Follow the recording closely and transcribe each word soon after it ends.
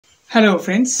Hello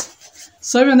friends,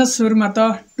 सबैभन्दा सुरुमा त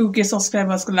 2K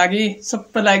सब्सक्राइबर्सको लागि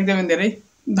सबैलाई एकदमै धेरै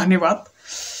धन्यवाद।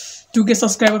 2K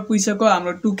सब्सक्राइबर पुगिसक्यो।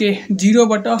 हाम्रो 2K 0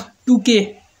 बाट 2K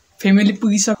फ्यामिली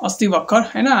पुगिसक्यो अस्ति भर्खर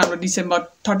हैन। हाम्रो डिसेम्बर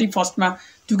 31 मा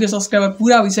 2K सब्सक्राइबर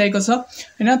पुरा भइसकेको छ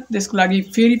हैन। त्यसको लागि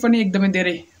फेरि पनि एकदमै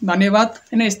धेरै धन्यवाद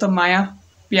हैन। यस्तो माया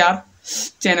प्यार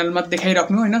च्यानलमा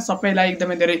देखाइराख्नु हैन। सबैलाई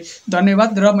एकदमै धेरै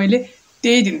धन्यवाद। र मैले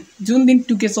त्यही दिन जुन दिन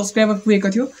 2K सब्सक्राइबर पुगेको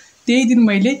थियो त्यही दिन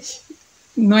मैले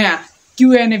नयाँ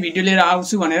QnA भिडियो लिएर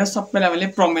आउँछु भनेर सबैलाई मैले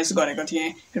प्रमिस गरेको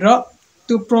थिएँ। र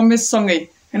त्यो प्रमिस सँगै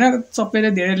हैन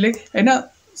सबैले धेरैले हैन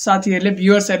साथीहरुले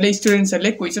भ्युअर्सहरुले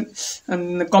स्टुडेन्ट्सहरुले क्वेशन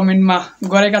कमेन्टमा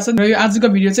गरेका छन्। र यो आजको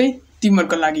भिडियो चाहिँ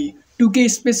तिमीहरुको लागि 2K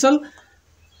स्पेशल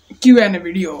QnA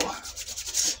भिडियो हो।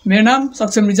 मेरो नाम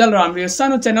सक्षम रिजाल र हाम्रो यो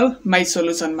सानो च्यानल माई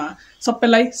सोलुसनमा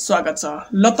सबैलाई स्वागत छ।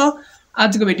 ल त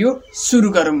आजको भिडियो सुरु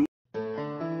गरौँ।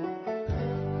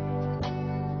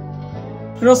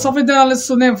 र सबैजनाले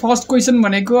सोध्ने फर्स्ट क्वेशन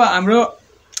भनेको हाम्रो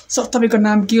सर तपाईको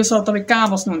नाम के हो, सर तपाई कहाँ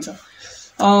बस्नुहुन्छ?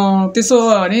 त्यसो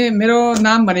भने मेरो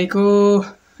नाम भनेको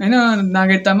हैन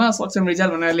नागरिकतामा सक्षम रिजाल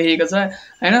भनेर लेखेको छ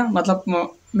हैन। मतलब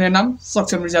मेरो नाम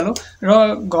सक्षम रिजाल हो।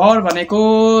 र घर भनेको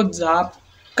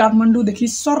काठमाडौँदेखि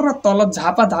सर तल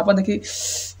झापादेखि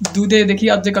दुधेदेखि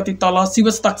अझै कति तल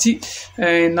शिवस्तक्षी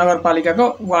नगरपालिकाको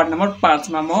वार्ड नम्बर 5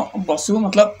 मा म बस्छु।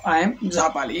 मतलब आई एम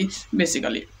झापाली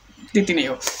बेसिकली त्यति नै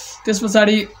हो।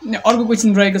 त्यसपछि अर्को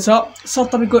क्वेशन रहेको छ सर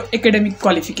तपाईको एकाडेमिक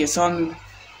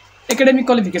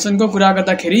क्वालिफिकेसनको कुरा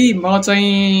गर्दाखेरि म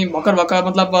चाहिँ भर्खर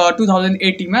मतलब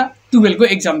 2080 मा 12 को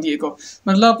एक्जाम दिएको।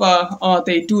 मतलब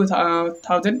त्यही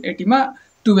 2080 मा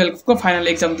 12 को फाइनल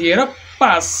एक्जाम दिएर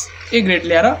पास ए ग्रेड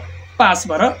ल्याएर पास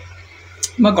भएर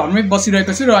म घरमै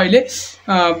बसिरहेको छु र अहिले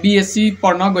बीएससी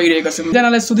पढ्न गइरहेको छु।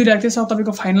 जनाले सोधिरहेको थियो सर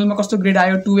तपाईको फाइनलमा कस्तो ग्रेड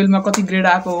आयो, 12 मा कति ग्रेड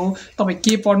आएको हो, तपाई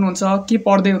के पढ्नुहुन्छ, के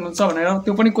पढ्दै हुनुहुन्छ भनेर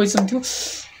त्यो पनि क्वेशन थियो।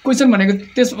 क्वेशन भनेको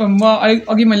त्यस म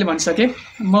अघि मैले भनिसके।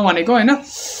 म भनेको हैन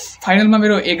फाइनलमा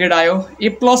मेरो ए ग्रेड आयो, ए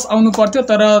प्लस आउनु पर्थ्यो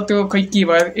तर त्यो खै के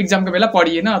भयो एक्जामको बेला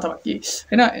पढिएन अथवा के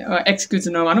हैन एक्सक्युज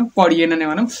नमानौं पढिएन नै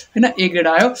भनौं हैन। ए ग्रेड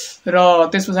आयो र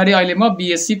त्यसपछि अहिले म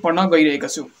बीएससी पढ्न गइरहेको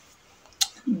छु।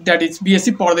 द्याट इज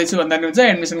बीएससी पढ्दैछु भन्दा नि हुन्छ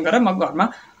एडमिसन गरेर म घरमा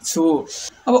छु।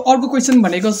 अब अर्को क्वेशन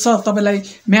भनेको सर तपाईलाई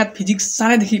म्याथ फिजिक्स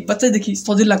सानैदेखि बच्चैदेखि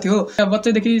सजिलो लाग्थ्यो?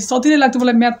 बच्चैदेखि सजिलै लाग्थ्यो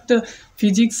मलाई म्याथ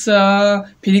फिजिक्स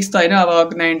त हैन।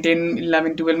 अब 9 10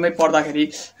 11 12 मै पढ्दाखेरि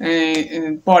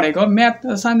पढेको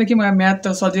म्याथ सानैदेखि मलाई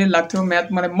म्याथ सजिलै लाग्थ्यो। म्याथ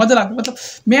मलाई मजा लाग्थ्यो। मतलब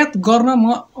म्याथ गर्न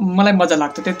मलाई मजा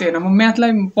लाग्थ्यो त्यति हैन। म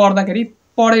म्याथलाई पढ्दाखेरि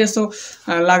पढे जस्तो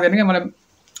लाग्दैन के मलाई।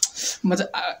 मजा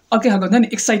अर्कै खालको हुन्छ नि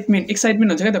एक्साइटमेन्ट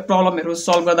हुन्छ क्या त्यो प्रब्लमहरु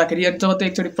सल्भ गर्दाखेरि। अनि जब त्यो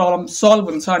एकचोटी प्रब्लम सल्भ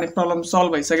हुन्छ अनि प्रब्लम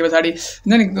सल्भ भइसके पछाडी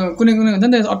हुन्छ नि कुनै हुन्छ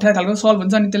नि अप्ठ्यारो खालको सल्भ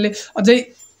हुन्छ अनि त्यसले अझै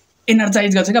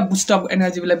एनर्जाइज गर्छ क्या, बुस्टअप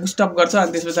एनर्जीलाई बुस्टअप गर्छ।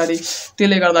 अनि त्यस पछाडी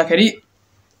त्यसले गर्दाखेरि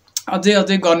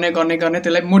अझै गर्ने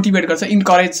त्यसलाई मोटिभेट गर्छ,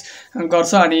 इन्करेज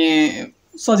गर्छ अनि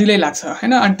सजिलै लाग्छ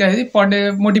हैन। अनि त्यसपछि पढ्ने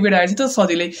मोटिभेट आएपछि त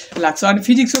सजिलै लाग्छ। अनि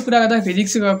फिजिक्सको कुरा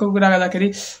गर्दाखेरि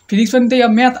फिजिक्स पनि त्यही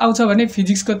अब म्याथ आउँछ भने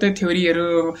फिजिक्सको त्यो थ्योरीहरु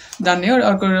जान्ने हो।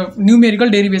 अर्को न्यूमेरिकल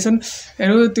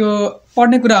डेरिभेसनहरु त्यो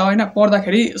पढ्ने कुरा हो हैन।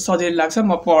 पढ्दाखेरि सजिलै लाग्छ,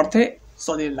 म पढ्थे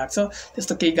सजिलै लाग्छ,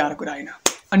 त्यस्तो केही गाह्रो कुरा हैन।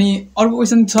 अनि अर्को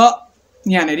क्वेशन छ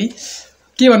यहाँनेरि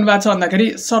के भन्नुभएको छ भन्दाखेरि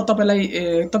सर तपाईलाई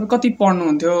तपाई कति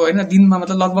पढ्नुहुन्थ्यो हैन दिनमा?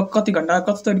 मतलब लगभग कति घण्टा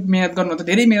कति मेहनत गर्नुहुन्थ्यो,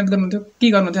 धेरै मेहनत गर्नुहुन्थ्यो, के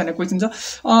गर्नुहुन्थ्यो भन्ने क्वेशन छ।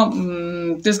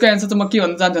 त्यसको एन्सर चाहिँ म के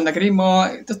भन्न चाहन्छु भन्दाखेरि म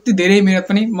त्यति धेरै मेहनत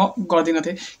पनि म गर्दिन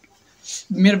थिए।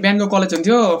 मेरो बिहानको कलेज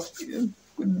हुन्थ्यो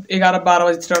 11 12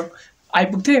 बजेतिर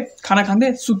आइपुग्थे, खाना खान्थे,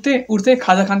 सुत्थे, उठ्थे,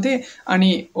 खाजा खान्थे, अनि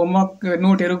होमवर्क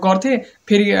नोटहरु गर्थे,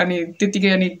 फेरि अनि त्यतिकै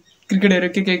अनि क्रिकेटहरु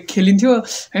के खेलिन्थ्यो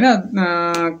हैन।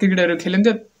 क्रिकेटहरु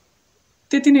खेलिन्थ्यो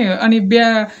त्यति नै। अनि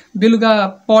बेलुका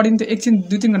पढिन्थ्यो एकछिन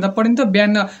 2-3 घण्टा पढिन्थ्यो।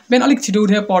 बिहान अलिक छिटो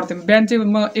उठेर पढ्थेँ। बिहान चाहिँ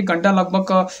म 1 घण्टा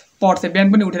लगभग पढ्थेँ।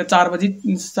 बिहान पनि उठेर 4 बजी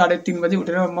 3:30 बजी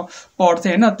उठेर म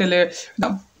पढ्थेँ हैन। त्यसले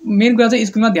मेन कुरा चाहिँ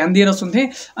स्कुलमा ध्यान दिएर सुन्थेँ।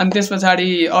 अनि त्यस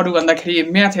पछाडी अरु भन्दाखेरि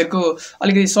म्याथहरुको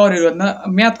अलिकति सरहरु भन्दा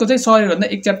म्याथको चाहिँ सरहरु भन्दा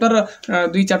 1 च्याप्टर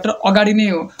 2 च्याप्टर अगाडि नै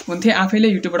हुन्थे। आफैले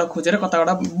युट्युबबाट खोजेर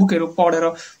कताबाट बुकहरु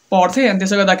पढ्थे। अनि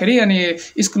त्यसो गर्दाखेरि अनि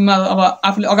स्कुलमा अब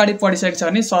आफूले अगाडि पढिसकेको छ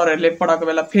भने सरहरुले पढाएको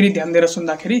बेला फेरि ध्यान दिएर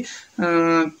सुन्दाखेरि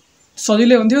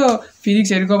सजिलै हुन्थ्यो।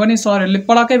 फिजिक्सहरुको पनि सरहरुले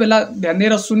पढाएकै बेला ध्यान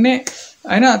दिएर सुन्ने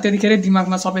हैन। त्यतिखेर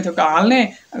दिमागमा सबै थोक हाल्ने।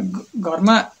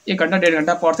 घरमा 1 घण्टा 1.5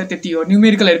 घण्टा पढ्थे त्यति हो।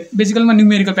 बेसिकलमा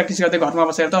न्यूमेरिकल प्र्याक्टिस गर्दै घरमा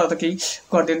बसेर त केही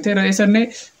गर्दैन थिए। र यसरी नै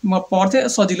म पढ्थे,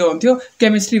 सजिलो हुन्थ्यो।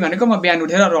 केमिस्ट्री भनेको म बिहान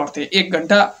उठेर रट्थे 1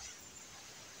 घण्टा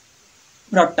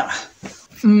रट्टा।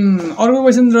 अर्को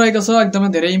क्वेशन रहेको छ एकदमै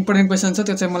धेरै इम्पोर्टेन्ट क्वेशन छ।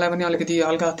 त्यो चाहिँ मलाई पनि अलिकति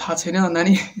हल्का थाहा छैन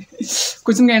नानी।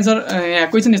 क्वेशनको एन्सर यहाँ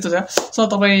क्वेशन यस्तो छ सर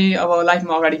तपाई अब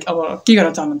लाइफमा अगाडि अब के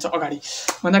गर्न चाहनुहुन्छ अगाडि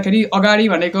भन्दाखेरि अगाडि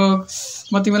भनेको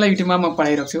म तिमीलाई युट्युबमा म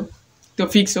पढाइरहेको छु। त्यो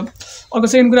फिक्स हो। अर्को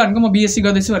सेकेन्ड कुरा भनेको म बिएससी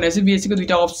गर्दैछु भनेपछि बिएससीको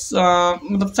दुईवटा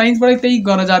मतलब साइन्सबाटै त्यही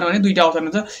गर्न जानु भने दुईवटा अप्सन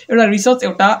हुन्छ, एउटा रिसर्च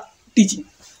एउटा टिचिङ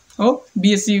हो।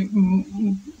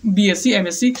 बिएससी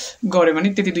एमएससी गऱ्यो भने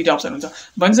त्यति दुईवटा अप्सन हुन्छ।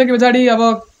 भनिसके पछाडि अब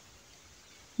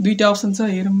दुईवटा अप्सन छ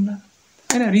हेरौँ न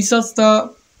होइन। रिसर्च त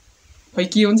खै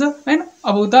के हुन्छ होइन,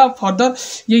 अब उता फर्दर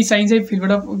यही साइन्सै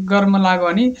फिल्डबाट गर्न लाग्यो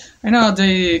भने होइन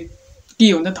अझै के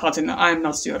हुन्छ थाहा छैन, आई एम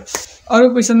नट स्योर। अर्को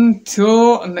क्वेसन थियो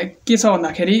के छ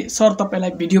भन्दाखेरि सर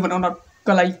तपाईँलाई भिडियो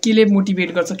बनाउनको लागि केले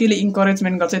मोटिभेट गर्छ, केले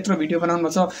इन्करेजमेन्ट गर्छ यत्रो भिडियो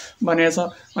बनाउनुपर्छ भनेर छ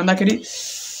भन्दाखेरि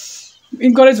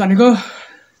इन्करेज भनेको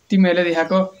तिमीहरूले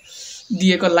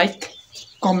दिएको लाइक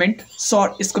कमेन्ट,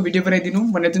 सर यसको भिडियो बनाइदिनु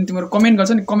भनेर जुन तिमीहरू कमेन्ट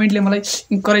गर्छौ नि, कमेन्टले मलाई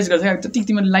इन्करेज गर्छ क्या। जति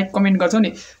तिमीहरूले लाइक कमेन्ट गर्छौ नि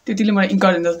त्यतिले मलाई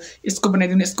इन्करेज हुन्छ, यसको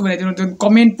बनाइदिनु जुन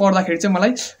कमेन्ट पढ्दाखेरि चाहिँ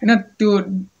मलाई होइन त्यो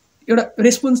एउटा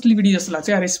रेस्पोन्सिबिलिटी जस्तो लाग्छ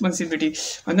क्या। रेस्पोन्सिबिलिटी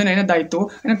भन्दैन होइन, दायित्व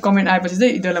होइन। कमेन्ट आएपछि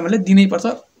चाहिँ यिनीहरूलाई मैले दिनैपर्छ,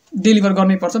 डेलिभर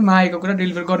गर्नैपर्छ, मागेको कुरा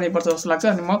डेलिभर गर्नैपर्छ जस्तो लाग्छ।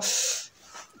 अनि म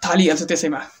थालिहाल्छु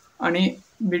त्यसैमा, अनि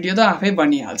भिडियो त आफै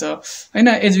बनिहाल्छ होइन।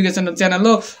 एजुकेसनल च्यानल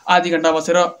हो, आधी घन्टा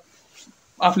बसेर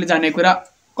आफूले जाने कुरा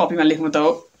कपीमा लेख्नु त हो,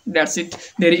 द्याट्स इट।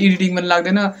 धेरै एडिटिङ पनि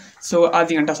लाग्दैन, सो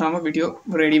आधी घन्टासम्म भिडियो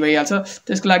रेडी भइहाल्छ।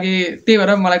 त्यसको लागि त्यही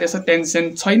भएर मलाई त्यस्तो टेन्सन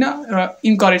छैन र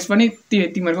इन्करेज पनि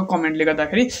तिमीहरूको कमेन्टले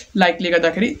गर्दाखेरि लाइकले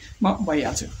गर्दाखेरि म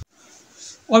भइहाल्छु।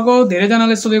 अर्को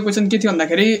धेरैजनाले सोधेको क्वेसन के थियो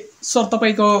भन्दाखेरि सर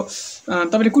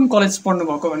तपाईँले कुन कलेज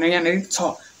पढ्नुभएको भन्ने यहाँनिर छ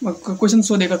क्वेसन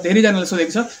सोधेको, धेरैजनाले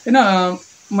सोधेको छ होइन।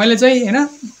 मैले चाहिँ होइन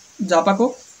झापाको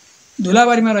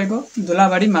धुलाबारीमा रहेको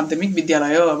धुलाबारी माध्यमिक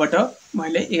विद्यालयबाट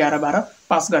मैले 11-12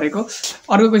 पास गरेको।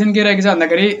 अर्को क्वेसन के रहेको छ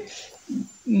भन्दाखेरि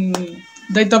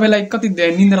दाइ तपाईँलाई कति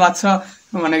निन्द्रा लाग्छ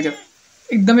भनेको थियो।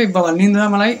 एकदमै बवाल निन्द्रा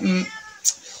मलाई।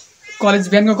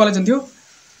 बिहानको कलेज हुन्थ्यो,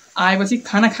 आएपछि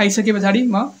खाना खाइसके पछाडि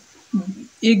म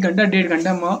 1 घन्टा 1.5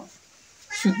 घन्टा म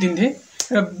सुत्दिन्थेँ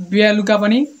र बेलुका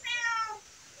पनि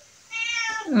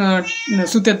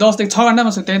सुत्थेँ। 10 देखि 6 घन्टा म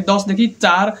सुत्थेँ, 10 देखि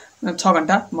 4-6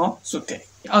 घन्टा म सुत्थेँ।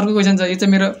 अर्को क्वेसन छ, यो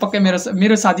चाहिँ पक्कै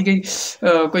मेरो साथीकै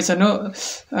क्वेसन हो।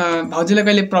 भाउजूले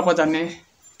कहिले प्रपोज गर्ने,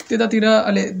 त्यतातिर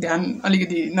अलि ध्यान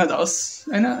अलिकति नजाओस्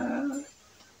होइन,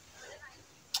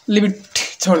 लिमिट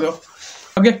छोडिदियो।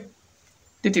 ओके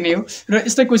त्यति नै हो। र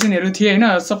यस्तै क्वेसनहरू थिए होइन,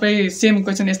 सबै सेम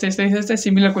क्वेसन, यस्तै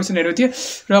सिमिलर क्वेसनहरू थिए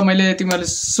र मैले तिमीहरूले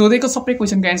सोधेको सबै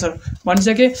क्वेसनको एन्सर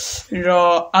भनिसकेँ। र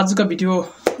आजको भिडियो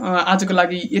आजको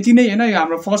लागि यति नै होइन। यो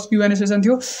हाम्रो फर्स्ट QnA सेसन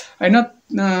थियो होइन।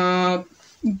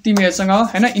 तिमीहरूसँग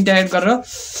होइन इन्टरेक्ट गरेर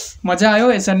मजा आयो।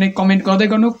 यसरी नै कमेन्ट गर्दै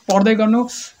गर्नु, पढ्दै गर्नु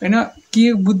होइन। के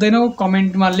बुझ्दैनौ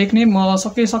कमेन्टमा लेख्ने, म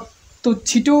सकेसक्दो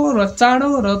छिटो र चाँडो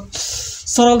र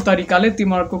सरल तरिकाले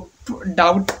तिमीहरूको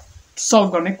डाउट सल्भ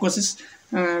गर्ने कोसिस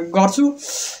गर्छु।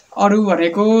 अरू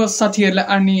भनेको साथीहरूलाई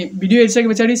अनि भिडियो हेरिसके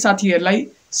पछाडि साथीहरूलाई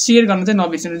सेयर गर्न चाहिँ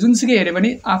नबिर्सिनु। जुनसुकै हेऱ्यो भने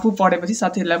आफू पढेपछि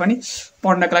साथीहरूलाई पनि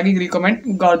पढ्नको लागि रिकमेन्ड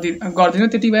गरिदिनु।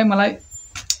 त्यति भए मलाई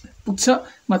पुग्छ,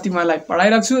 म तिमीहरूलाई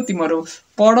पढाइराख्छु। तिमीहरू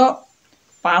पढ,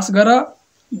 पास गर,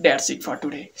 द्याट्स इट फर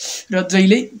टुडे। र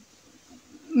जहिले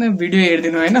भिडियो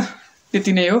हेरिदिनु होइन,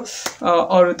 त्यति नै हो।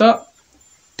 अरू त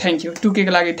थ्याङ्क यू, 2K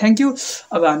को लागि थ्याङ्क यू।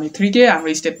 अब हामी 3K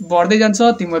हाम्रो स्टेप बढ्दै जान्छ,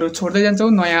 तिमीहरू छोड्दै जान्छौ,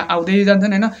 नयाँ आउँदै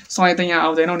जान्छन् होइन। सँगै त यहाँ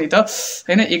आउँदैनौ नि त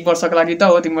होइन, 1 वर्षको लागि त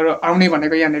हो तिमीहरू आउने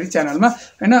भनेको यहाँनिर च्यानलमा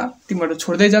होइन। तिमीहरू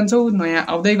छोड्दै जान्छौ, नयाँ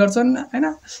आउँदै गर्छन् होइन,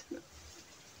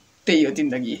 त्यही हो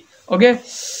जिन्दगी। Okay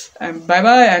by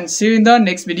by and C you in the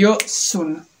next video सुन।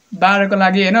 12 को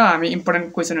लागि होइन हामी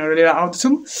इम्पोर्टेन्ट क्वेसनहरू लिएर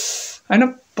आउँदैछौँ होइन।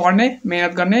 पढ्ने,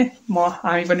 मेहनत गर्ने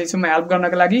हामी पनि छौँ हेल्प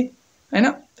गर्नको लागि होइन।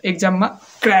 एक्जाममा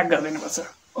क्र्याक गरिदिनुपर्छ।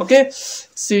 Okay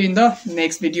C you in the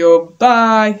next video,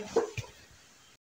 by.